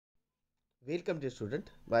Welcome dear student.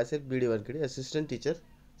 Myself BD Wankade, assistant teacher,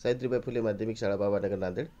 Savitribai Phule Madhyamik Shala Bhavanagar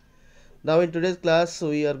Nanded. Now in today's class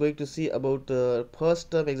we are going to see about first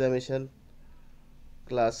term examination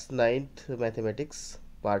class 9th mathematics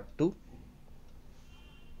part 2,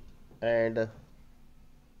 and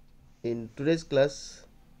in today's class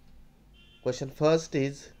question first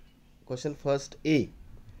A.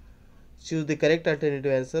 Choose the correct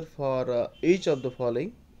alternative answer for each of the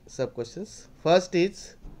following sub questions. First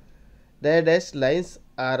is the dashed lines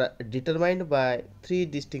are determined by three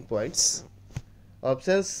distinct points.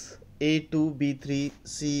 Options A2, B3,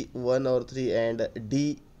 C1 or 3 and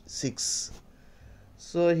D6.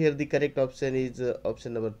 So here the correct option is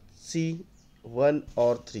option number C, 1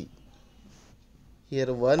 or 3.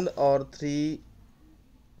 Here 1 or 3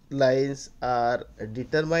 lines are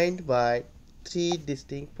determined by three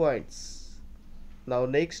distinct points. Now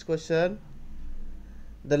next question.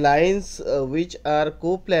 The lines which are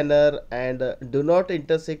coplanar and do not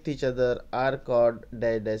intersect each other are called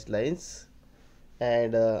dash lines,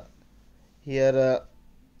 and here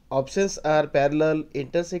options are parallel,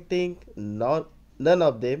 intersecting, none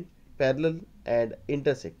of them, parallel and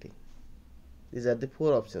intersecting. These are the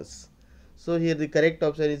four options. So here the correct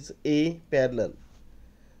option is A, parallel.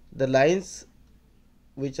 The lines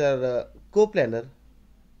which are coplanar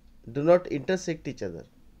do not intersect each other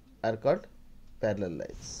are called parallel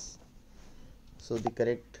lines. So the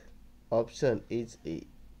correct option is A.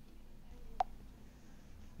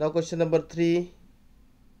 Now question number 3,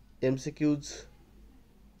 MCQs.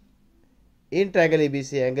 In triangle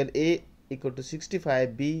ABC, angle A equal to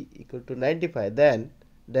 65, B equal to 95, then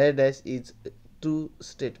dash is two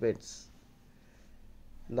statements.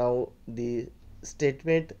 Now the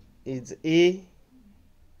statement is A,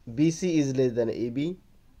 BC is less than AB,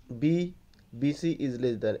 B, BC is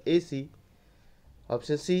less than AC,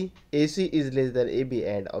 option C, AC is less than AB,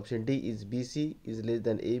 and option D is BC is less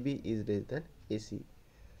than AB is less than AC.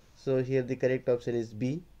 So here the correct option is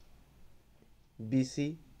B,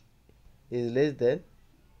 BC is less than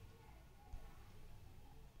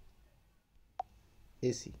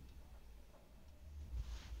AC.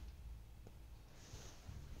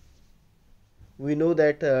 We know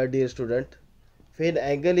that dear student, when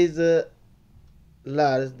angle is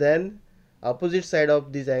large, then opposite side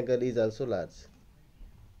of this angle is also large.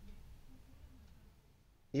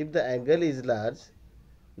 If the angle is large,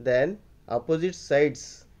 then opposite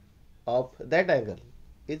sides of that angle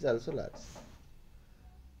is also large.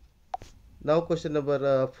 Now question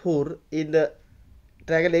number 4, in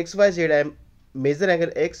triangle XYZ, I am measure angle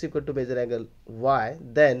X equal to measure angle Y,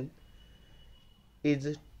 then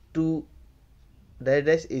is two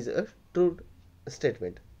dash is a true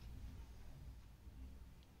statement.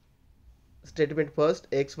 Statement first,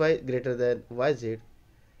 xy greater than yz,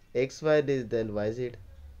 xy less than yz,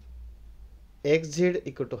 xz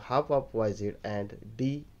equal to half of yz, and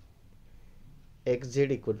d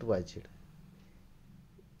xz equal to yz.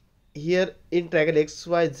 Here in triangle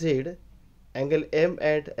xyz, angle m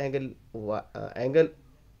and angle y, angle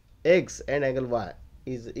x and angle y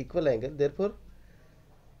is equal angle. Therefore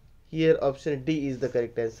here option D is the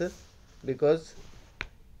correct answer, because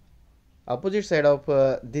opposite side of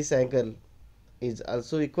this angle is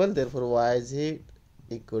also equal. Therefore yz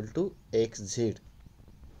equal to xz.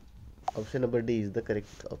 Option number D is the correct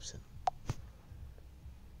option.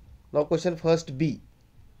 Now question first B.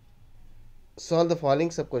 Solve the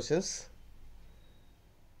following sub questions.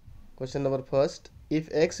 Question number first. If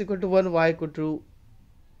x equal to 1, y equal to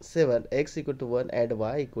 7, x equal to 1 and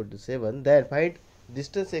y equal to 7, then find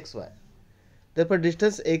distance xy. Therefore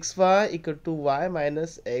distance xy equal to y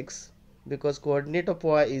minus x, because coordinate of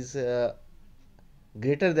y is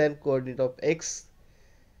greater than coordinate of x.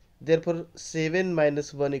 Therefore 7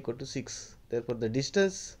 minus 1 equal to 6. Therefore the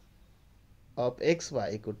distance of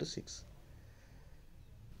xy equal to 6.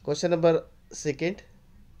 Question number second.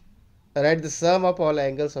 Write the sum of all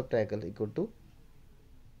angles of triangle equal to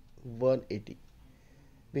 180.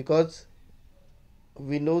 Because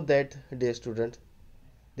we know that, dear student,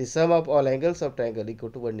 the sum of all angles of triangle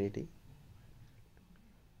equal to 180.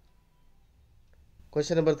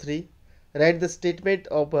 Question number 3. Write the statement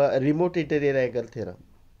of a remote interior angle theorem.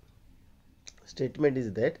 Statement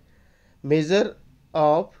is that measure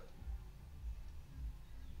of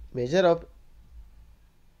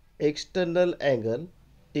external angle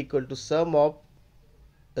equal to sum of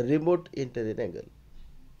remote interior angle.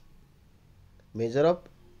 Measure of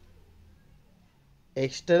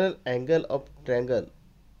external angle of triangle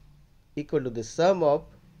equal to the sum of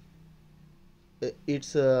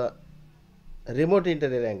its remote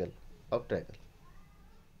interior angle of triangle.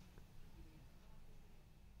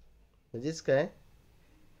 म्हणजेच काय,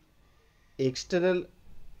 external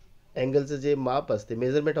अँगलचं जे माप असते,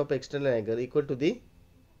 measurement of external angle equal to the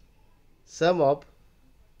some of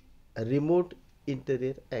remote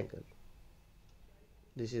interior angle.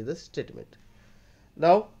 This is the statement.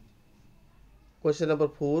 Now question number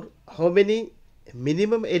 4, how many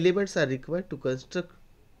minimum elements are required to construct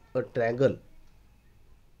a triangle?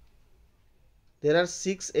 There are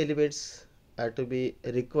 6 elements are to be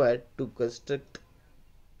required to construct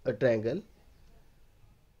a triangle.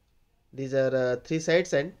 These are 3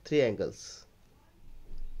 sides and 3 angles.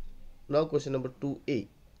 Now question number 2a,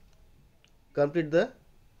 complete the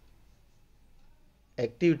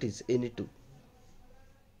activities any two.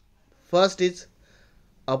 First is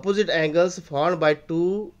opposite angles formed by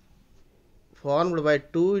two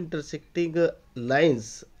intersecting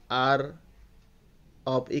lines are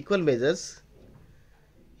of equal measures.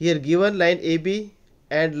 Here given line AB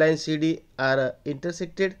and line CD are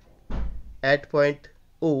intersected at point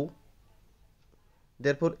O.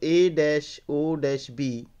 Therefore A dash O dash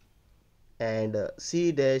B and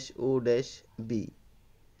C dash O dash B.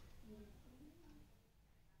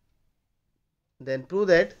 Then prove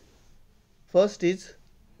that first is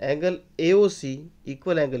angle AOC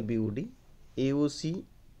equal angle BOD. AOC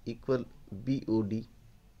equal BOD.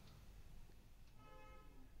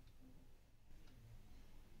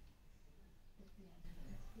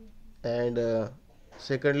 And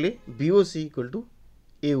secondly BOC equal to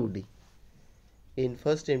AOD. In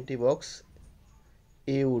first empty box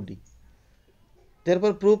AOD.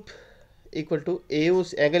 Therefore proof equal to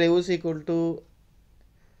AOC, angle AOC equal to,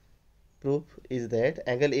 proof is that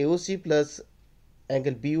angle AOC plus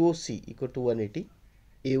angle BOC equal to 180.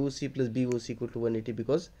 AOC plus BOC equal to 180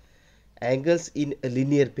 because angles in a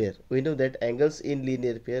linear pair. We know that angles in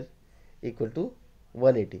linear pair equal to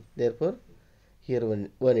 180. Therefore here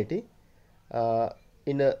 180.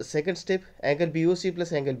 In a second step, angle BOC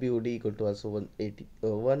plus angle BOD equal to also 180.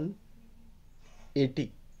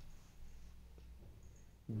 180.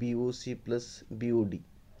 BOC plus BOD.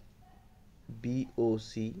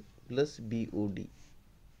 BOC plus BOD.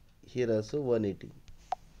 Here also 180.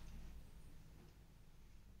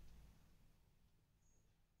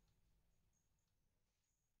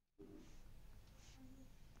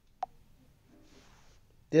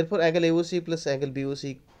 Therefore, angle AOC plus angle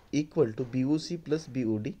BOC equal to BOC plus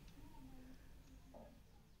BOD.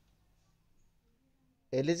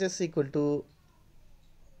 LHS equal to,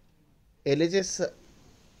 LHS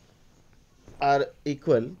are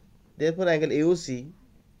equal. Therefore, angle AOC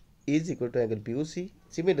is equal to angle BOC.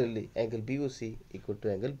 Similarly, angle BOC equal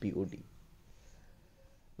to angle BOD.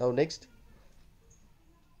 Now next,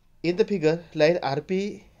 in the figure, line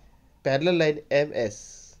RP parallel line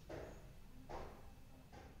MS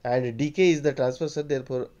and DK is the transversal.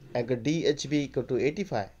 Therefore, angle DHB equal to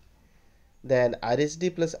 85. Then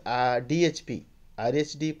RHD plus DHP,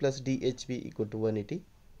 RHD plus DHB equal to 180.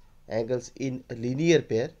 Angles in linear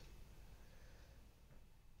pair.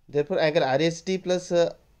 Therefore, angle RHD plus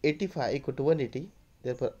 85 equal to 180.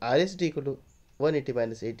 Therefore, RHD equal to 180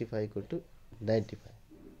 minus 85 equal to 95.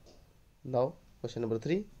 Now, question number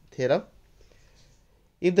 3, theorem.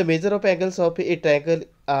 If the measure of angles of a triangle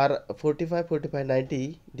are 45, 45,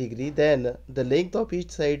 90 degree, then the length of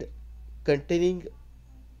each side containing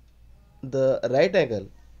the right angle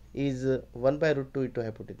is 1 by root 2 into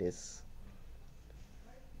hypotenuse.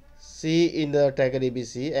 See in the triangle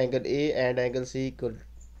ABC, angle A and angle C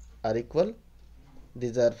are equal.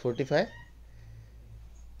 These are 45.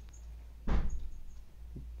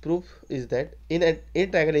 Proof is that in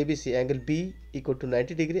triangle ABC, angle B equal to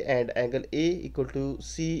 90 degree and angle A equal to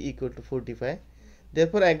C equal to 45.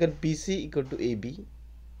 Therefore, angle BC equal to AB,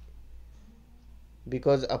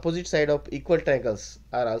 because opposite side of equal triangles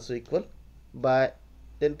are also equal. By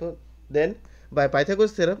then by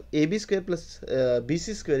Pythagoras theorem, AB square plus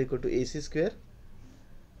BC square equal to AC square.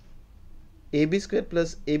 AB square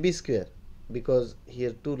plus AB square, because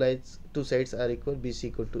here two sides are equal. BC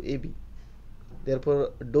equal to AB.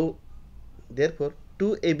 Therefore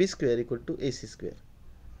 2AB square equal to AC square.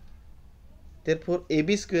 Therefore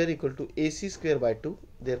AB square equal to AC square by 2.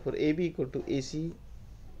 Therefore AB equal to AC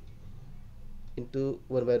into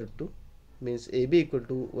 1 by root 2, means AB equal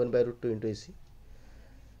to 1 by root 2 into AC.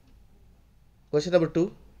 Question number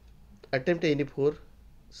 2, attempt any 4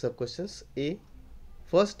 sub questions. A,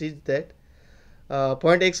 first is that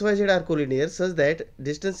point XYZ are collinear such that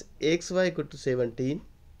distance XY equal to 17.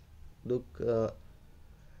 Look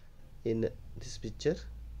in this picture.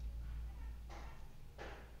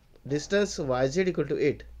 Distance YZ equal to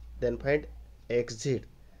 8. Then find XZ.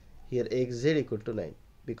 Here XZ equal to 9,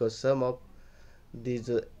 because sum of these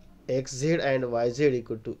XZ and YZ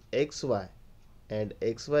equal to XY and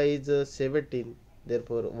xy is 17,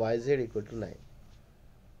 therefore yz equal to 9.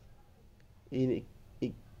 In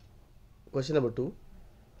question number 2,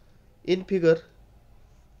 in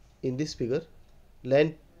this figure,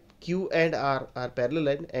 line q and r are parallel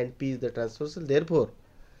line and p is the transversal.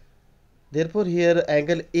 Therefore here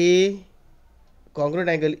angle a, congruent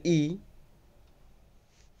angle e,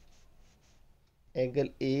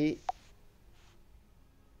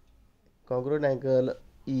 congruent angle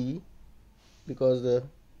e, because the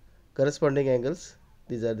corresponding angles,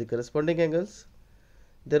 these are the corresponding angles.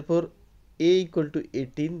 Therefore a equal to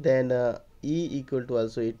 18, then e equal to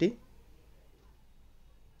also 80.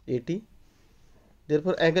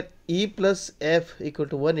 Therefore angle e plus f equal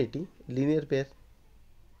to 180, linear pair.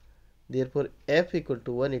 Therefore f equal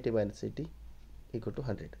to 180 minus 80 equal to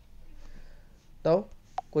 100. Now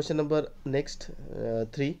question number next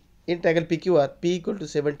 3. In triangle PQR, P equal to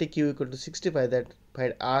 70, Q equal to 65, that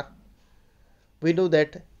find R. We know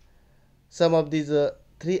that sum of these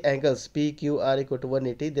three angles P, Q, R equal to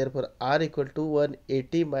 180. Therefore R equal to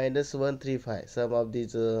 180 minus 135, sum of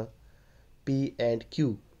these P and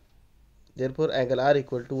Q. Therefore angle R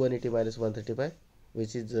equal to 180 minus 135,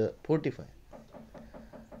 which is 45.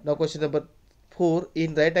 Now question number 4.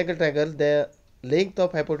 In right angle triangle, the length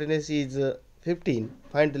of hypotenuse is 15.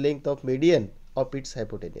 Find the length of median of its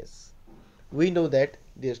hypotenuse. We know that,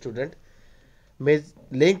 dear student,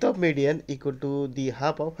 length of median equal to the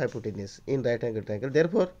half of hypotenuse in right angle triangle.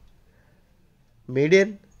 Therefore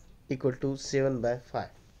median equal to 7 by 5.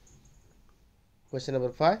 Question number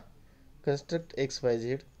 5. Construct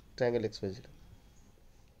XYZ triangle XYZ.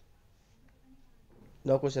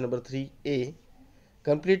 Now question number 3a.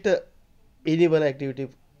 Complete any one activity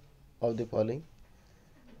of the following.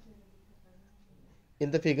 In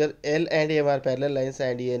the figure, L and M are parallel lines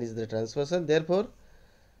and EN is the transversal. Therefore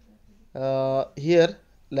here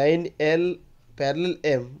line L parallel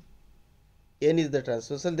M, N is the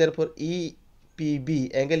transversal. Therefore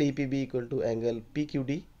EPB, angle EPB equal to angle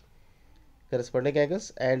PQD, corresponding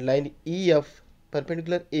angles, and line EF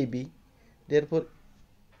perpendicular AB. Therefore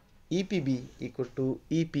EPB equal to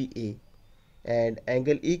EPA, and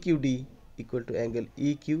angle EQD equal to angle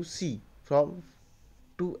EQC. From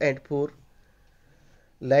 2 and 4,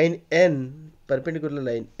 line N perpendicular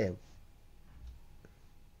line M.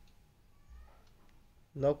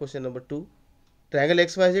 Now question number 2. Triangle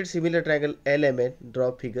XYZ similar triangle LMN,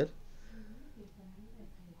 draw figure.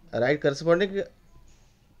 Write corresponding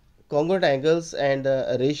congruent angles and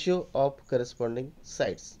ratio of corresponding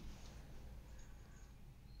sides.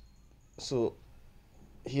 So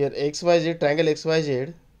here XYZ, triangle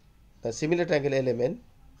XYZ, a similar triangle LMN,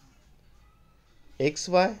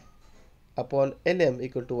 XY upon LM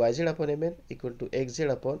equal to YZ upon MN equal to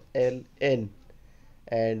XZ upon LN,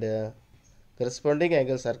 and corresponding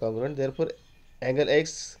angles are congruent. Therefore angle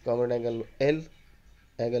X congruent angle L,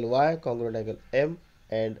 angle Y congruent angle M,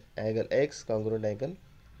 and angle X congruent angle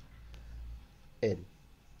N.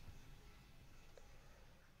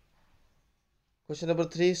 Question number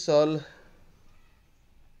 3. Solve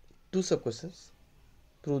 2 sub questions.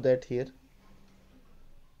 Prove that here.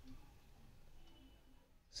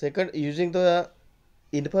 Second, using the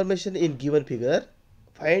information in given figure,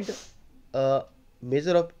 find a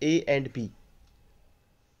measure of A and B.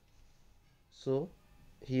 So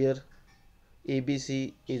here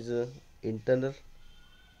ABC is interior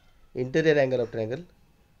angle of triangle,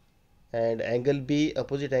 and angle B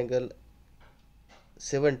opposite angle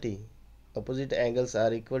 70. Opposite angles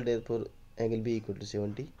are equal, therefore angle B equal to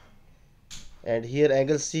 70. And here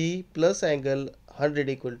angle C plus angle 100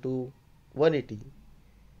 equal to 180,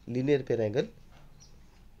 linear pair angle.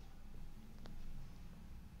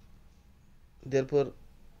 Therefore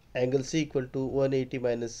angle C equal to 180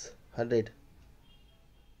 minus 100,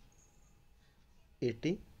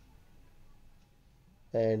 80,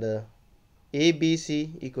 and ABC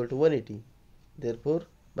equal to 180. Therefore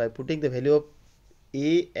by putting the value of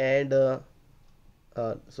A and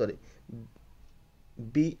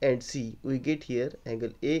B and C, we get here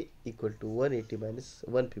angle A equal to 180 minus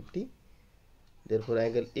 150. Therefore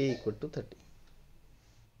angle A equal to 30.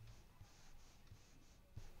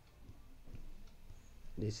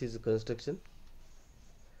 This is the construction.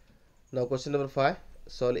 Now question number 5.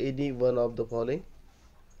 Solve any one of the following.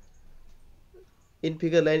 In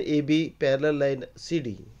figure, line AB parallel line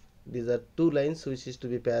CD. These are two lines which is to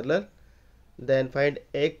be parallel. Then find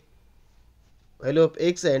value of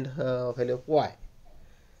X and value of Y.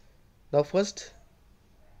 Now first,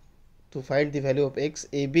 to find the value of X,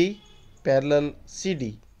 AB parallel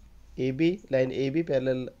CD. Line AB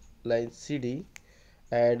parallel line CD,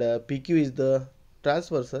 and PQ is the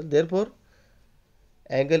transversal. Therefore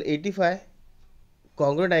angle 85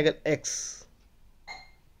 congruent angle x,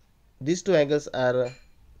 these two angles are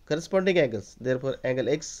corresponding angles, therefore angle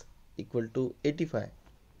x equal to 85,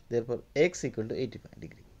 therefore x equal to 85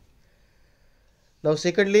 degree. Now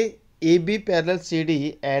secondly, AB parallel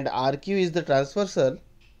CD and RQ is the transversal,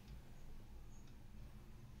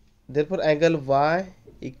 therefore angle y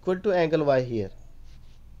equal to angle y here,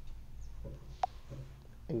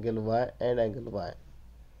 angle y and angle y,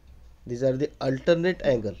 these are the alternate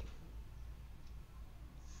angle,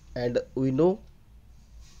 and we know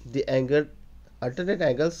the angle alternate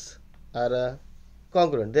angles are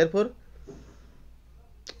congruent, therefore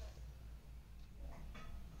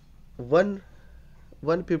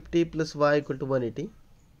 150 plus y equal to 180,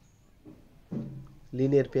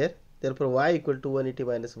 linear pair, therefore y equal to 180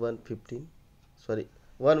 minus 115, sorry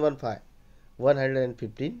 115,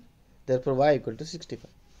 115, therefore y equal to 65.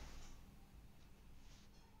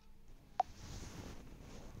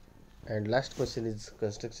 And last question is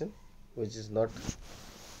construction, which is not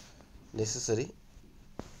necessary.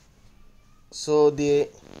 So this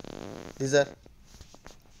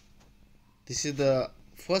is the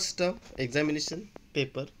first term examination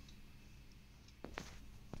paper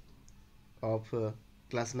of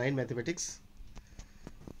class 9 mathematics.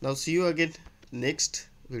 Now see you again next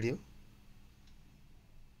video.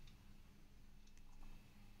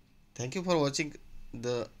 Thank you for watching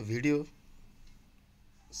the video.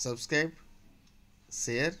 Subscribe,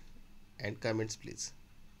 share and comments please.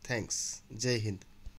 Thanks. Jai Hind.